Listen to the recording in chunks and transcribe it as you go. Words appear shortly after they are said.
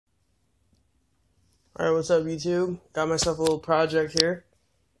Alright, what's up YouTube? Got myself a little project here.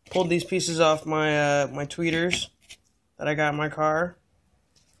 Pulled these pieces off my my tweeters that I got in my car.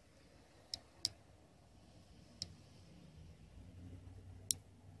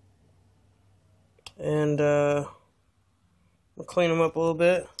 And I'll clean them up a little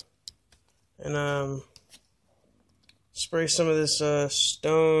bit. And spray some of this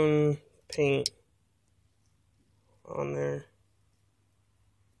stone paint on there.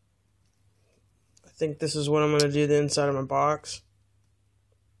 I think this is what I'm going to do the inside of my box.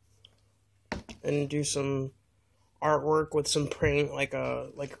 And do some artwork with some paint, like a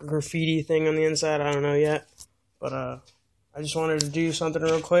graffiti thing on the inside. I don't know yet. But I just wanted to do something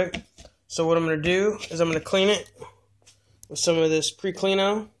real quick. So what I'm going to do is I'm going to clean it with some of this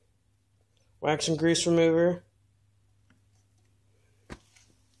Pre-Kleno wax and grease remover.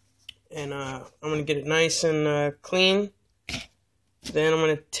 And I'm going to get it nice and clean. Then I'm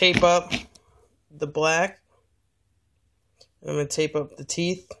going to tape up the black. I'm going to tape up the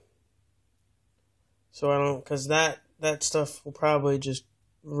teeth. So I don't, because that stuff will probably just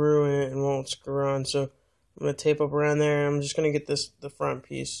ruin it and won't screw on. So I'm going to tape up around there, and I'm just going to get the front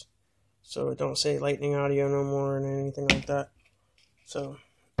piece. So it don't say Lightning Audio no more and anything like that. So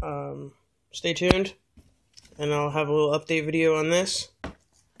stay tuned, and I'll have a little update video on this.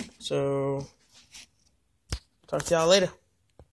 So talk to y'all later.